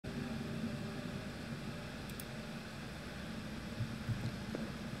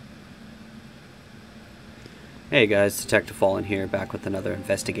Hey guys, Detective Fallen here, back with another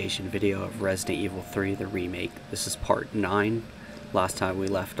investigation video of Resident Evil 3, the remake. This is part 9. Last time we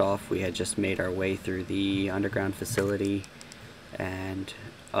left off, we had just made our way through the underground facility and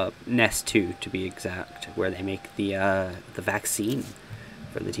Nest 2 to be exact, where they make the vaccine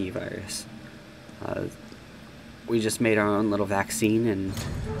for the T-virus. We just made our own little vaccine, and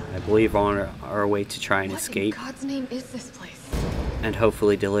I believe on our way to try and escape. What in God's name is this place? And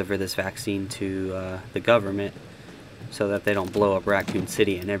hopefully deliver this vaccine to the government so that they don't blow up Raccoon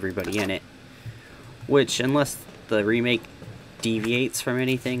City and everybody in it. Which, unless the remake deviates from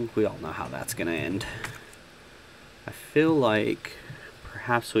anything, we all know how that's gonna end. I feel like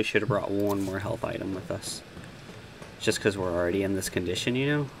perhaps we should have brought one more health item with us. Just because we're already in this condition, you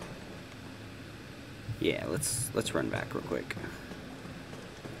know? Yeah, let's run back real quick.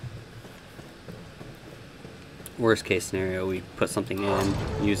 Worst case scenario, we put something in,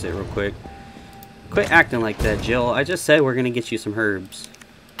 use it real quick. Quit acting like that, Jill. I just said we're gonna get you some herbs.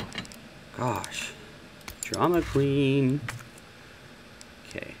 Gosh. Drama queen.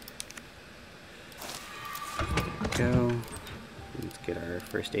 Okay. There we go. Let's get our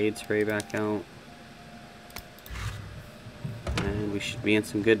first aid spray back out. And we should be in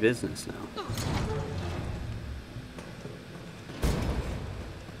some good business now.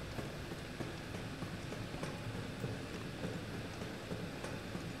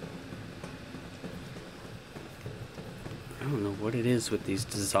 I don't know what it is with these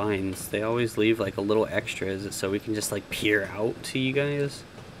designs. They always leave like a little extra. Is it so we can just like peer out to you guys?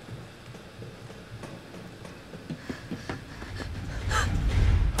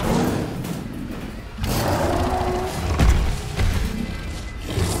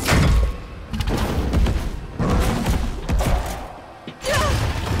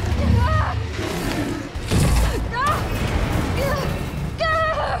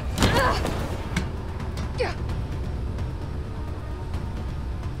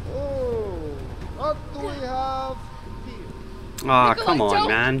 Aw, come on,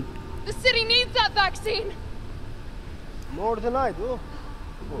 man. The city needs that vaccine. More than I do.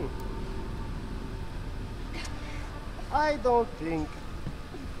 I don't think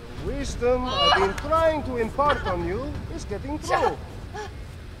the wisdom I've been trying to impart on you is getting through.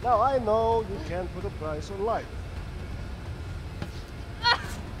 Now, I know you can't put a price on life.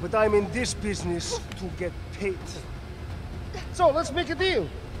 But I'm in this business to get paid. So, let's make a deal.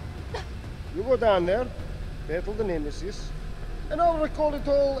 You go down there, battle the Nemesis, and I'll recall it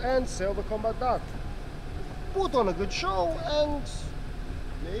all and sell the combat dart. Put on a good show, and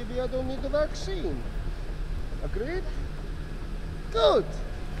maybe I don't need the vaccine. Agreed? Good.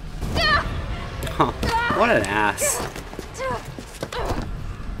 Huh. What an ass.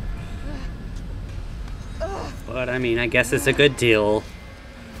 But I mean, I guess it's a good deal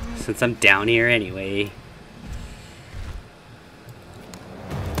since I'm down here anyway.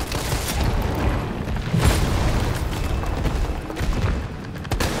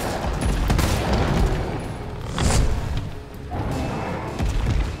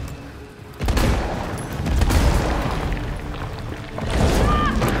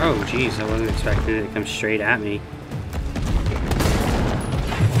 Oh jeez, I wasn't expecting it to come straight at me.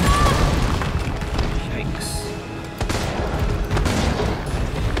 Yikes.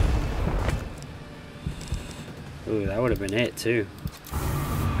 Ooh, that would have been it too.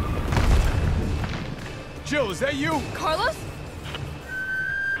 Jill, is that you? Carlos?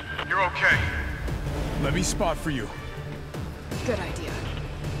 You're okay. Let me spot for you. Good idea.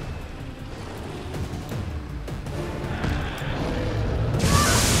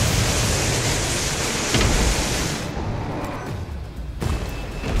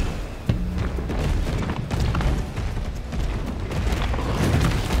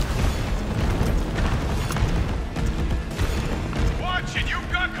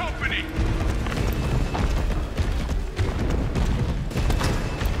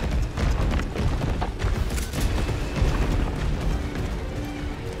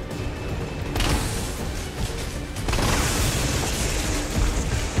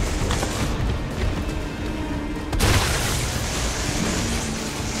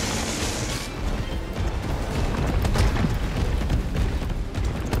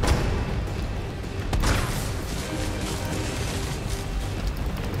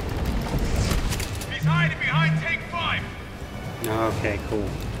 Okay, cool.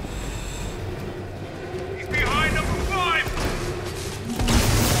 He's behind number 5!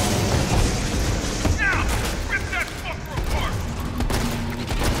 Now! Rip that fucker apart!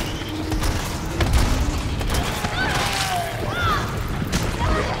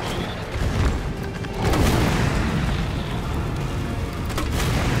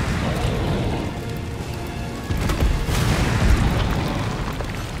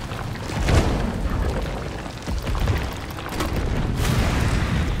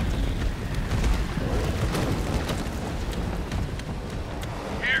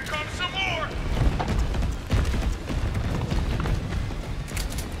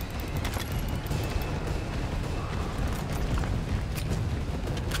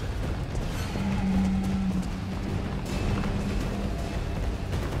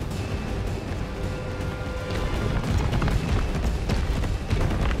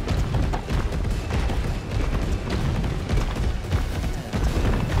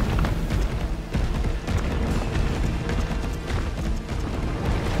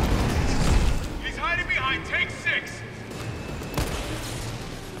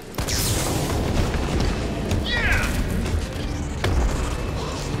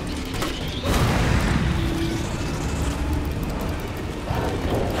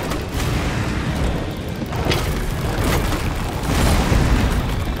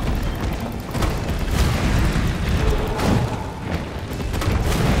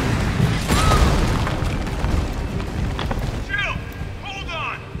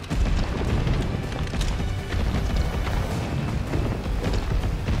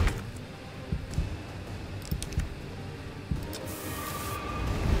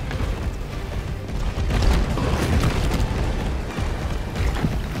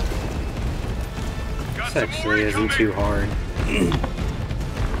 This actually isn't too hard. I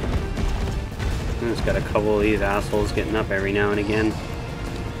just got a couple of these assholes getting up every now and again.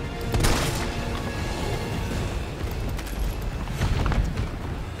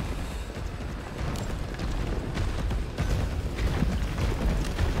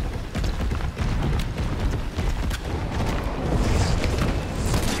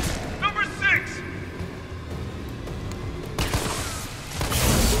 Number 6!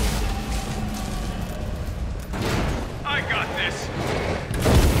 I got this.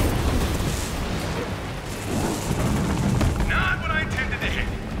 Not what I intended to hit.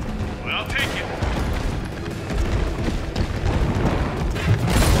 But I'll take it.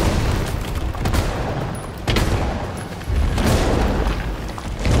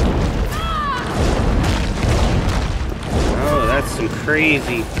 Oh, that's some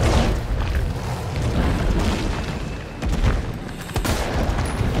crazy.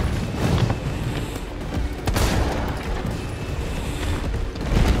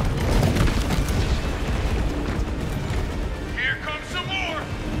 Here comes some more.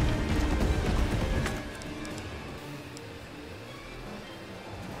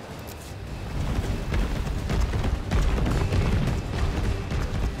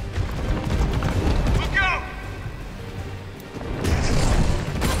 Look out!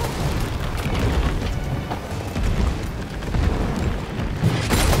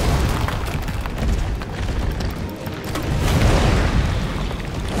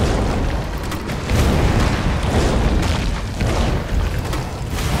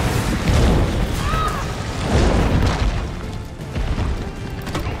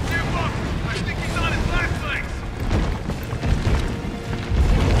 Don't give up. I think he's on his last legs.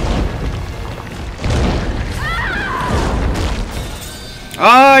 Oh,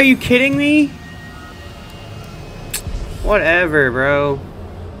 are you kidding me? Whatever, bro.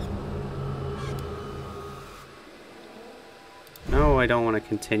 No, I don't want to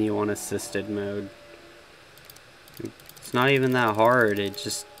continue on assisted mode. It's not even that hard. It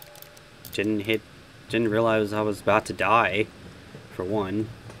just didn't realize I was about to die, for one.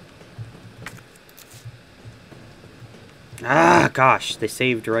 Ah, gosh, they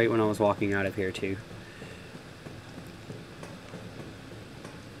saved right when I was walking out of here, too.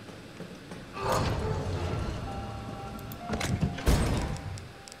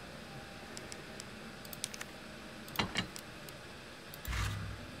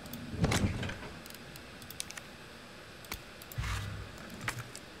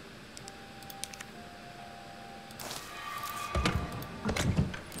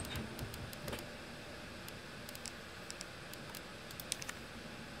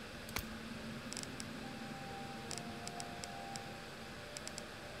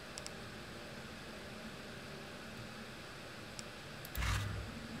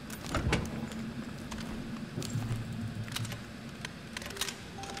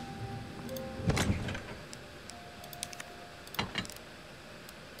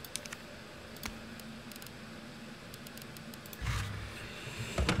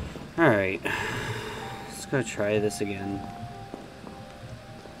 Alright, let's go try this again.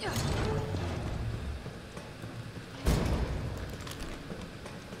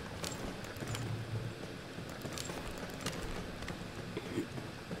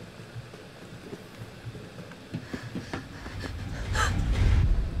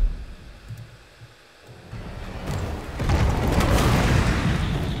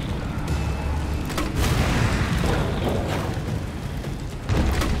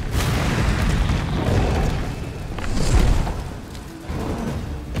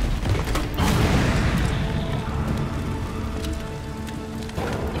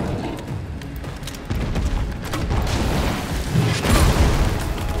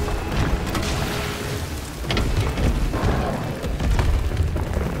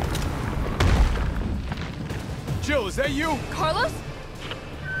 Jill, is that you? Carlos?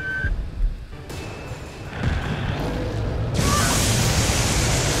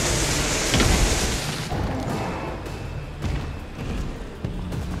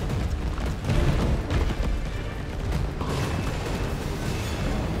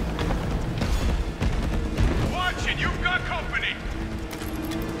 Watch it, you've got company.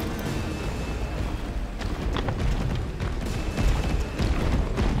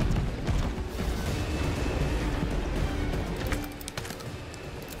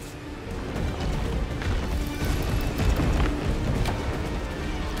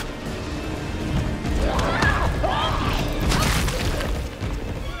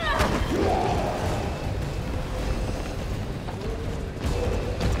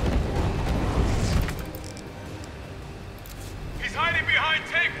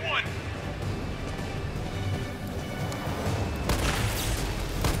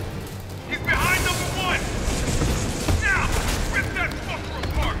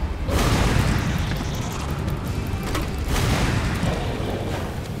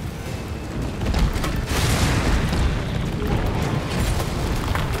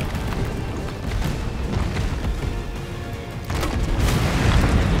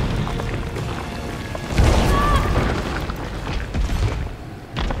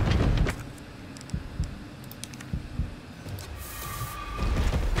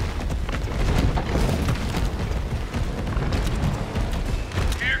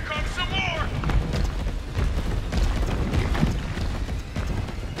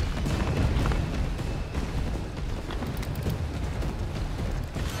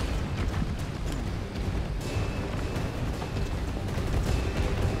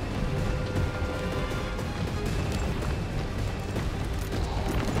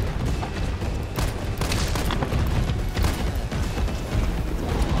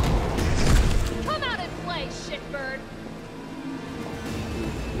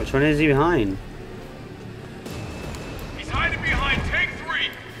 Which one is he behind? He's hiding behind tank 3.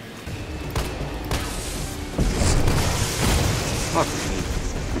 Fuck.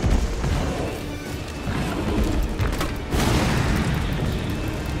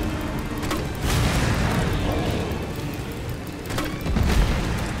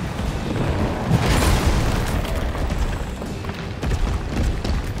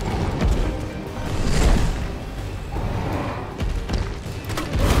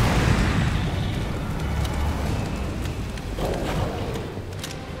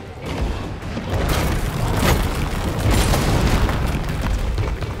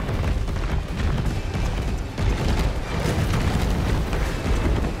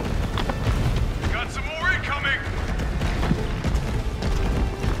 Got some more incoming.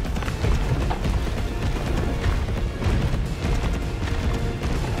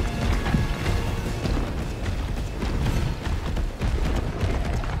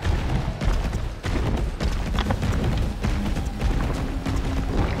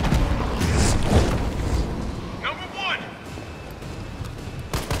 Number 1.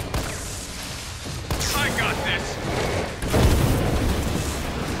 I got this.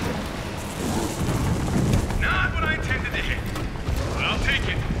 Not what I intended to hit, but I'll take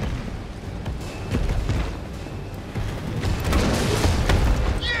it.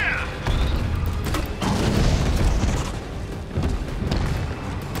 Yeah!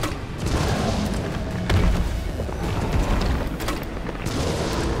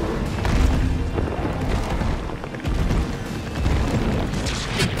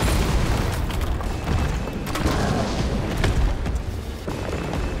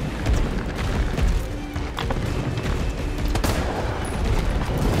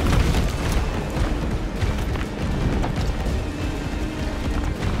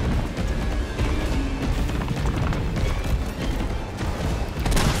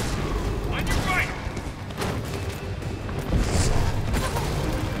 On your right!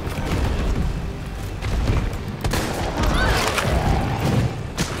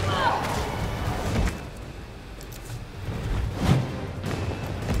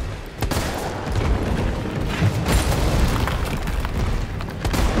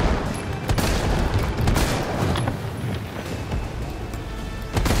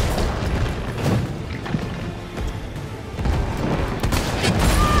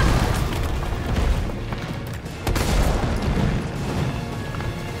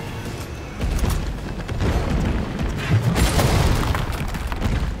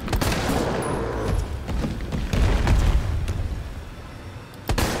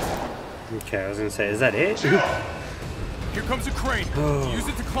 Okay, I was gonna say, is that it? Here comes a crane. Use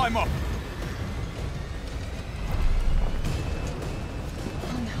it to climb up.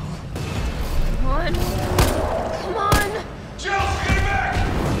 Come on. Come on. Jill, stay back!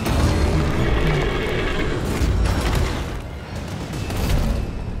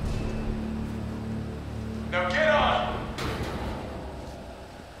 Now get on!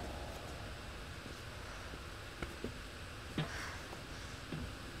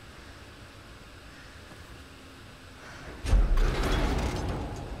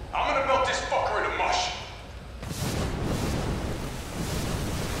 I'm gonna melt this fucker into mush.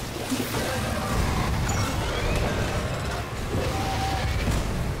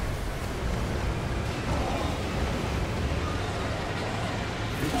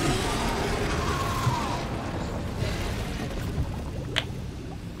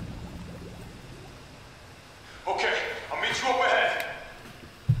 Okay, I'll meet you up ahead.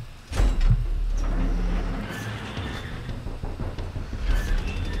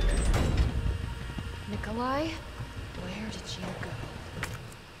 Nikolai, where did you go?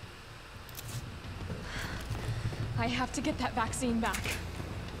 I have to get that vaccine back.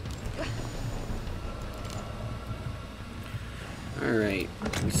 Alright,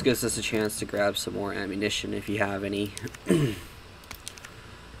 this gives us a chance to grab some more ammunition if you have any.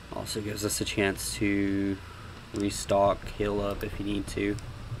 Also gives us a chance to restock, heal up if you need to.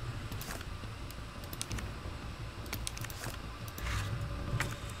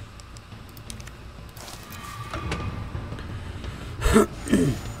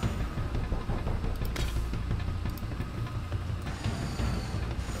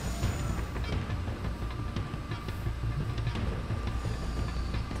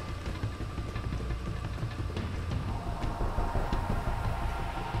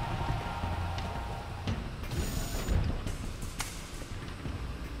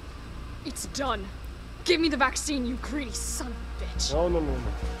 It's done. Give me the vaccine, you greedy son of a bitch. No.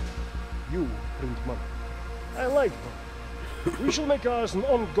 You bring money. I like money. We shall make ours an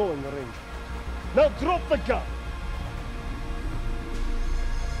ongoing arrangement. Now drop the gun!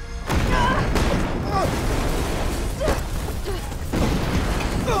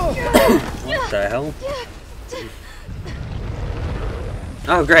 the hell?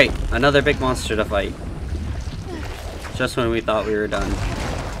 Oh great, another big monster to fight. Just when we thought we were done.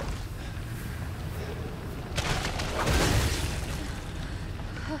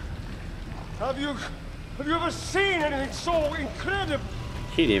 Have you ever seen anything so incredible?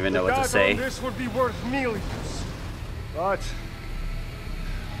 He didn't even know what to say. This would be worth millions. But,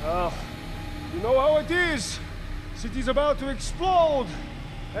 you know how it is. City's about to explode,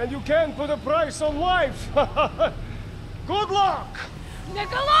 and you can't put a price on life. Good luck!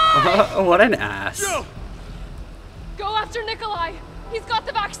 Nikolai! What an ass. Joe! Go after Nikolai! He's got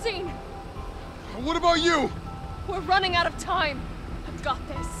the vaccine! What about you? We're running out of time. I've got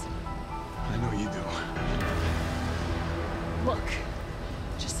this. I know you do. Look,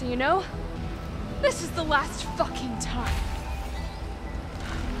 just so you know, this is the last fucking time.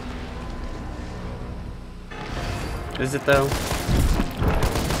 Is it though?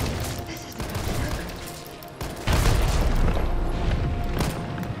 This isn't gonna work.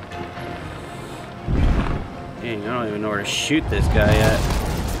 Dang, I don't even know where to shoot this guy yet.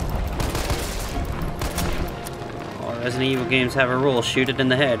 All Resident Evil games have a rule, shoot it in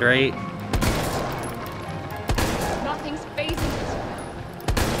the head, right? Nothing's phasing us.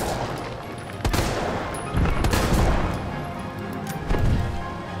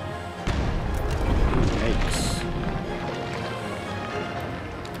 Yikes.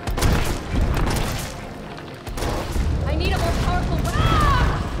 I need a more powerful weapon.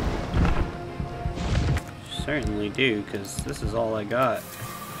 Certainly do, because this is all I got.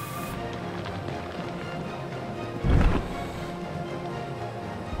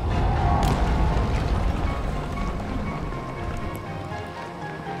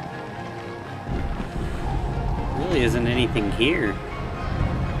 Really isn't anything here.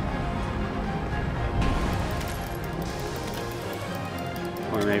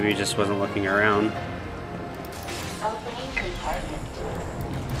 Or maybe he just wasn't looking around. Opening compartment.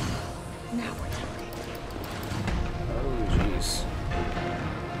 Now we're talking. Oh, jeez.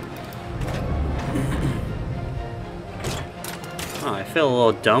 Oh, I feel a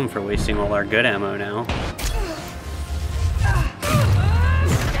little dumb for wasting all our good ammo now.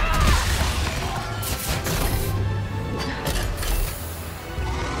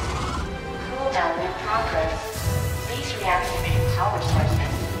 Cooldown in progress. Please reactivate power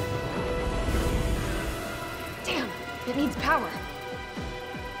sources. Damn, it needs power.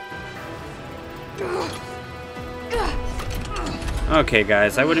 Okay,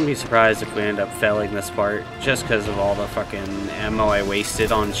 guys, I wouldn't be surprised if we end up failing this part, just because of all the fucking ammo I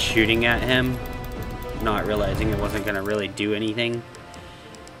wasted on shooting at him, not realizing it wasn't going to really do anything.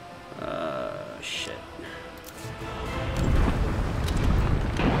 Shit.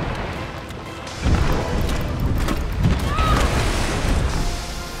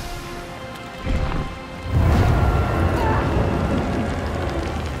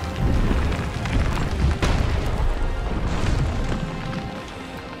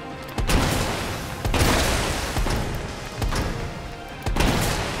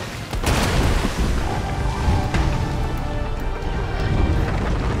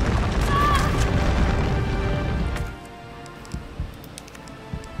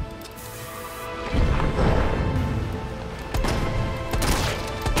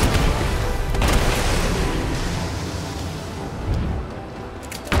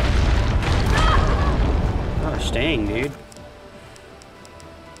 Dang, dude.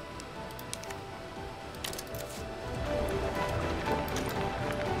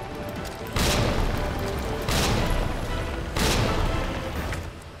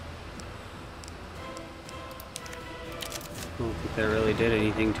 I don't think that really did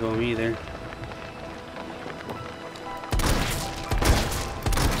anything to him either.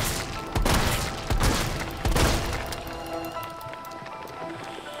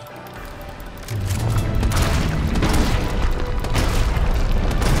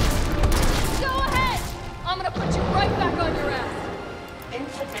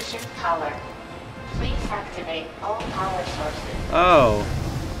 Insufficient power. Please activate all power sources. Oh.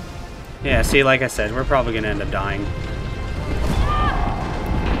 Yeah, see, like I said, we're probably gonna end up dying.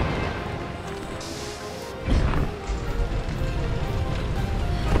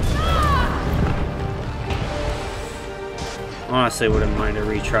 Honestly, wouldn't mind a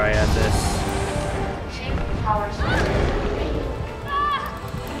retry at this. Check power sources.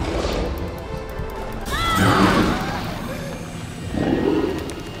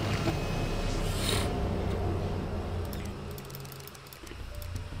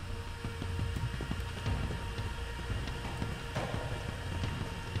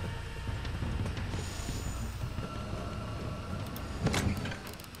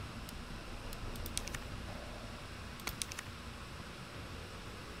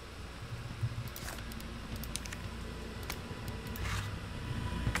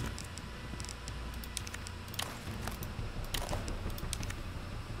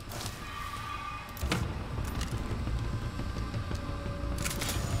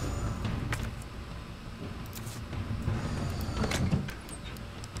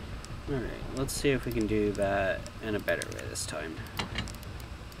 Alright, let's see if we can do that in a better way this time.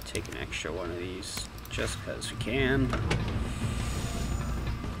 Take an extra one of these just because we can.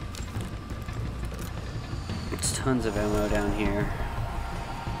 There's tons of ammo down here.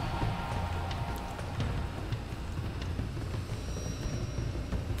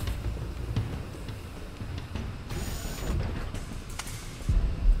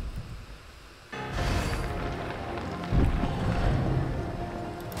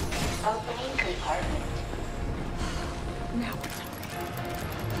 Opening compartment. Now we're talking.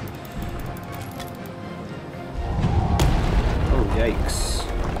 Oh, yikes.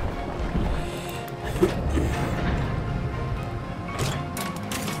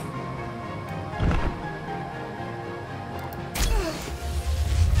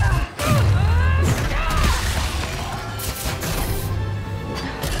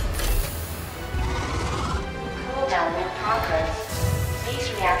 Cooldown in progress. Please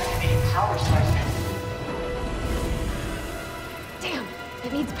reactivate power sources. Damn,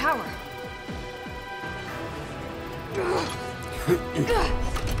 it needs power. Oh, shit.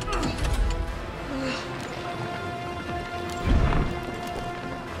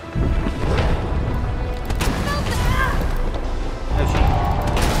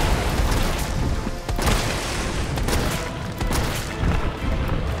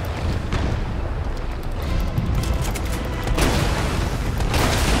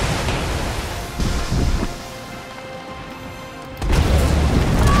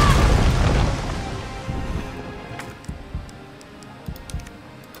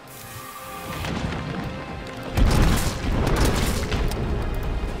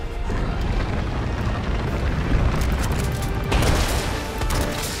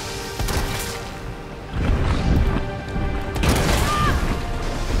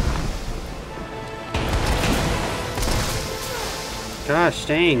 Gosh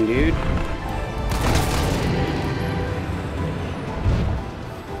dang, dude.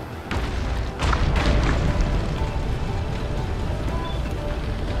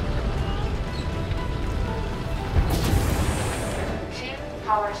 Two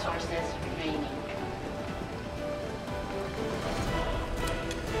power sources remaining.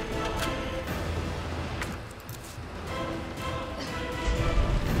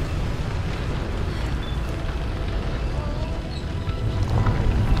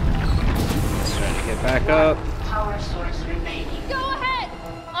 Let's try to get back up. Power source remaining. Go ahead!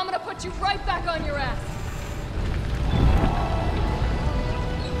 I'm gonna put you right back on your ass.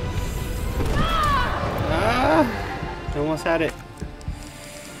 Ah, almost had it.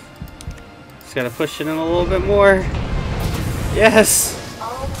 Just gotta push it in a little bit more. Yes!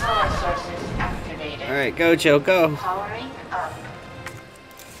 All power sources activated. Alright, go, Joe, go. Powering up.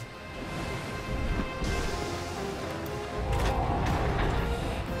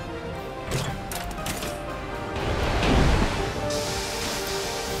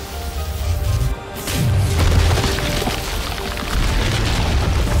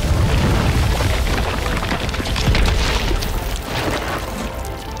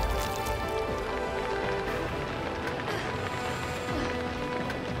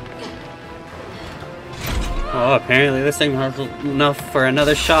 Oh, apparently this thing has enough for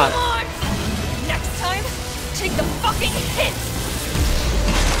another shot. Come on! Next time, take the fucking hit!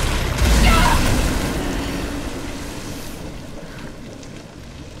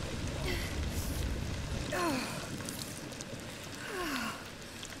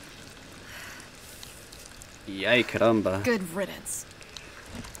 Yay, caramba. Good riddance.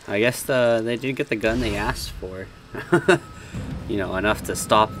 I guess they did get the gun they asked for. You know, enough to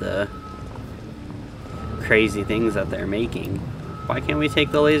stop the crazy things that they're making. Why can't we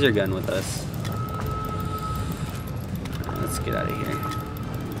take the laser gun with us? Let's get out of here.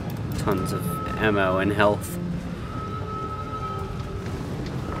 Tons of ammo and health.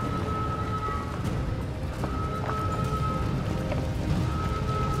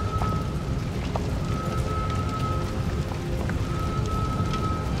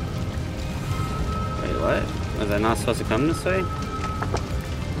 Wait, what? Was I not supposed to come this way?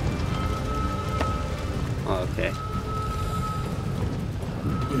 Oh, okay.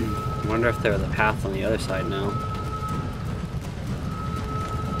 Wonder if there was a path on the other side now.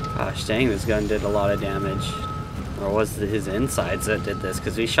 Gosh dang, this gun did a lot of damage. Or was it his insides that did this?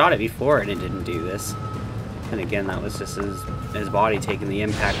 Because we shot it before and it didn't do this. And again, that was just his body taking the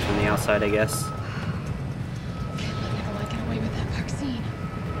impact from the outside, I guess. Can't let Nikolai get away with that vaccine.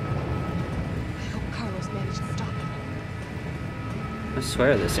 I hope Carlos managed to stop him. I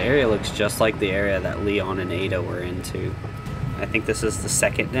swear, this area looks just like the area that Leon and Ada were into. I think this is the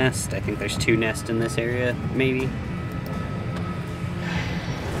second nest. I think there's 2 nests in this area, maybe.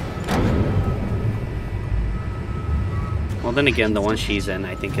 Well, then again, the one she's in,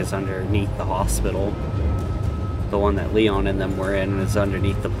 I think, is underneath the hospital. The one that Leon and them were in is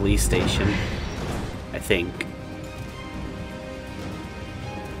underneath the police station, I think.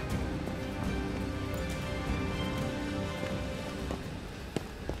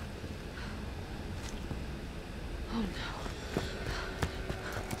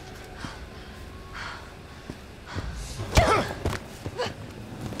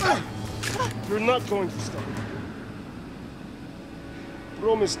 You're not going to stop.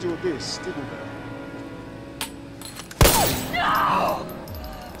 Promised you this, didn't I?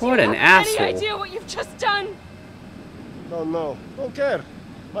 What an asshole. Any idea what you've just done? No. Don't care.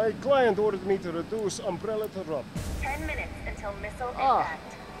 My client ordered me to reduce Umbrella to rubble. 10 minutes until missile Ah.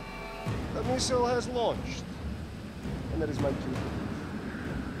 impact. The missile has launched. And that is my cue.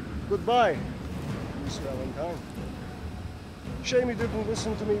 Goodbye, Miss Valentine. Shame you didn't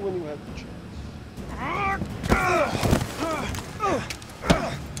listen to me when you had the chance.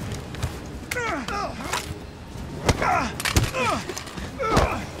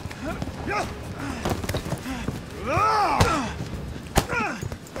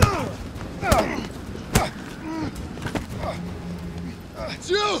 It's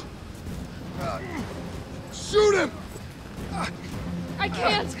you! Shoot him! I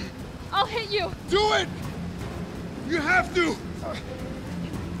can't! I'll hit you! Do it! You have to!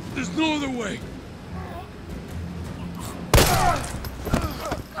 There's no other way.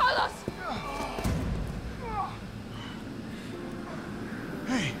 Carlos!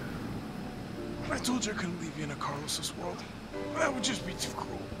 Hey, I told you I couldn't leave you in a Carlos's world. That would just be too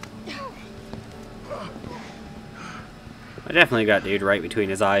cruel. I definitely got dude right between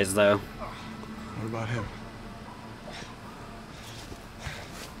his eyes, though. What about him?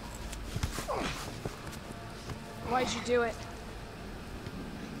 Why'd you do it?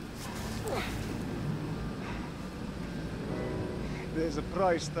 There's a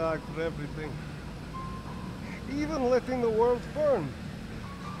price tag for everything. Even letting the world burn.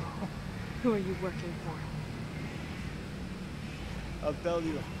 Who are you working for? I'll tell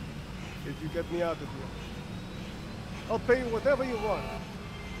you, if you get me out of here. I'll pay you whatever you want.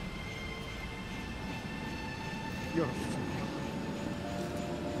 You're a fool.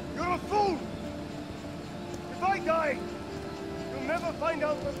 You're a fool! If I die, you'll never find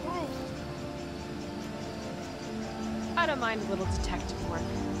out the truth. I don't mind a little detective work.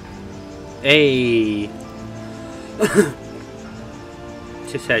 Hey.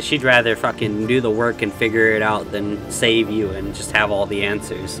 She said she'd rather fucking do the work and figure it out than save you and just have all the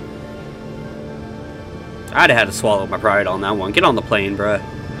answers. I'd have had to swallow my pride on that one. Get on the plane, bruh.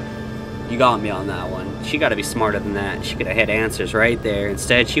 You got me on that one. She gotta be smarter than that. She could have had answers right there.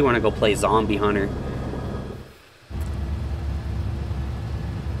 Instead, she wanna go play zombie hunter.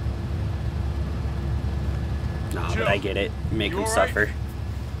 Nah, but I get it. Make them suffer.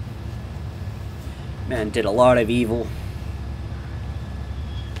 Man did a lot of evil.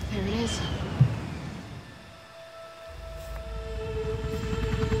 There it is.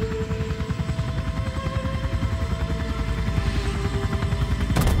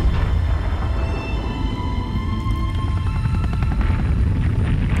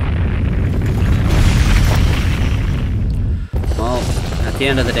 Well, at the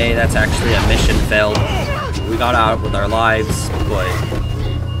end of the day, that's actually a mission failed. We got out with our lives, but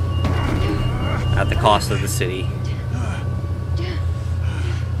at the cost of the city.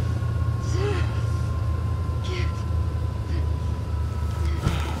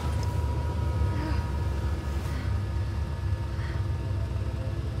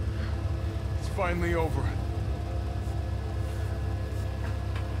 It's finally over.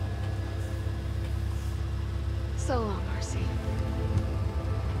 So long, RC.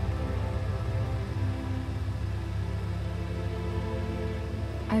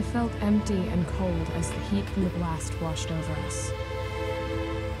 I felt empty and cold as the heat from the blast washed over us.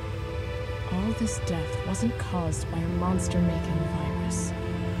 All this death wasn't caused by a monster-making virus.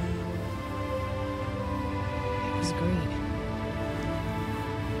 It was greed.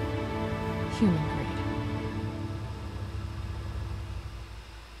 Human greed.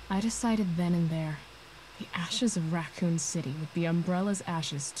 I decided then and there, the ashes of Raccoon City would be Umbrella's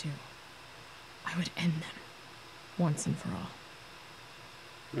ashes too. I would end them, once and for all.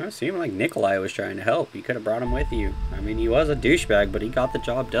 Well, it seemed like Nikolai was trying to help. You could have brought him with you. I mean, he was a douchebag, but he got the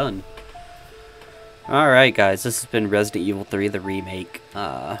job done. Alright, guys. This has been Resident Evil 3, the remake.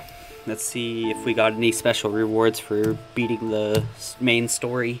 Let's see if we got any special rewards for beating the main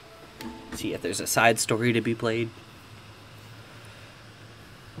story. See if there's a side story to be played.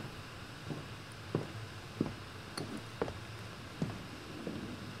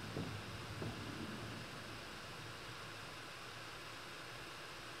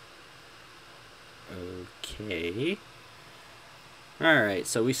 Okay. Alright,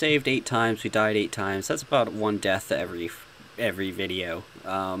 so we saved 8 times, we died 8 times. That's about 1 death every video.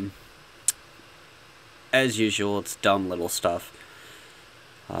 As usual, it's dumb little stuff.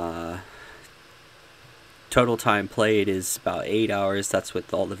 Total time played is about 8 hours. That's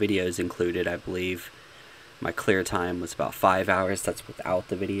with all the videos included, I believe. My clear time was about 5 hours. That's without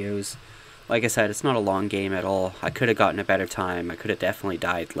the videos. Like I said, it's not a long game at all. I could have gotten a better time. I could have definitely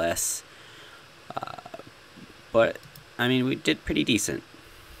died less. But, I mean, we did pretty decent.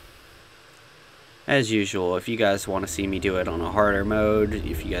 As usual, if you guys want to see me do it on a harder mode,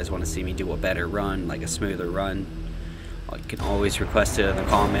 if you guys want to see me do a better run, like a smoother run, you can always request it in the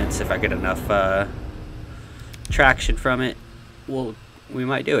comments. If I get enough traction from it, we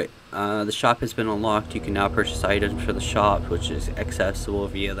might do it. The shop has been unlocked. You can now purchase items for the shop, which is accessible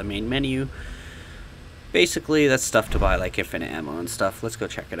via the main menu. Basically, that's stuff to buy, like infinite ammo and stuff. Let's go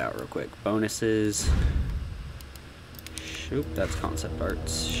check it out real quick. Bonuses. Shoot, that's concept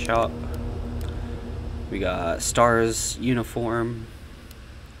arts. Shop. We got Stars uniform.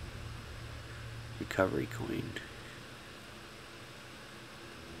 Recovery coin.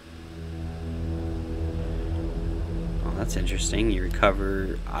 Oh, that's interesting. You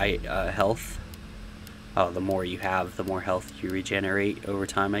recover health. Oh, the more you have, the more health you regenerate over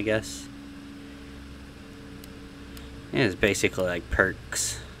time, I guess. Yeah, it's basically like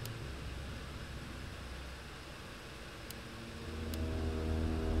perks.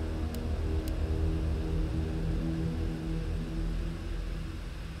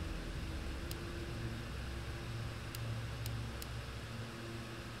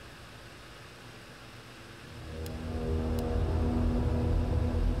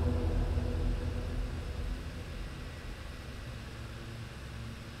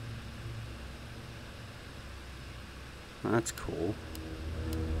 That's cool.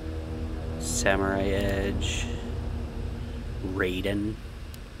 Samurai Edge. Raiden.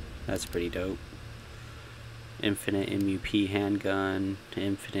 That's pretty dope. Infinite MUP handgun.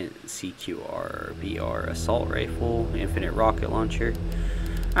 Infinite CQR BR assault rifle. Infinite rocket launcher.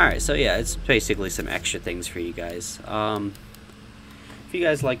 Alright, so yeah, it's basically some extra things for you guys. If you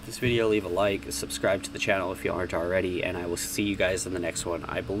guys like this video, leave a like, subscribe to the channel if you aren't already, and I will see you guys in the next one.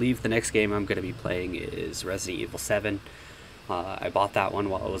 I believe the next game I'm going to be playing is Resident Evil 7. I bought that one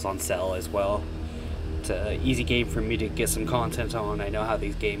while it was on sale as well. It's an easy game for me to get some content on. I know how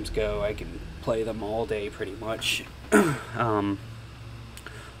these games go. I can play them all day pretty much.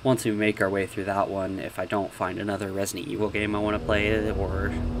 Once we make our way through that one, if I don't find another Resident Evil game I want to play,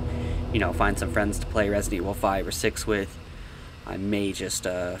 or, you know, find some friends to play Resident Evil 5 or 6 with, I may just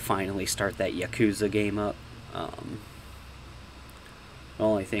finally start that Yakuza game up. The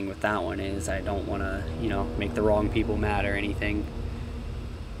only thing with that one is I don't want to, you know, make the wrong people mad or anything.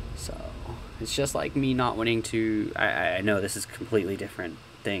 So, it's just like me not wanting to... I know this is completely different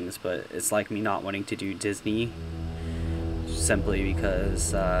things, but it's like me not wanting to do Disney. Simply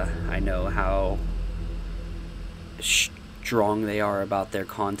because I know how strong they are about their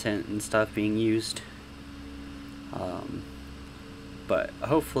content and stuff being used. But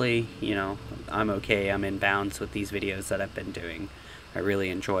hopefully, you know, I'm okay. I'm in bounds with these videos that I've been doing. I really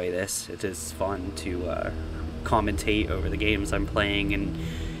enjoy this. It is fun to commentate over the games I'm playing, and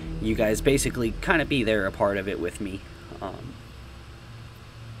you guys basically kind of be there a part of it with me.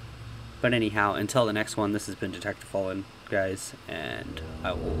 But anyhow, until the next one, this has been Detective Fallen, guys, and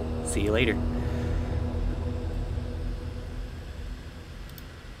I will see you later.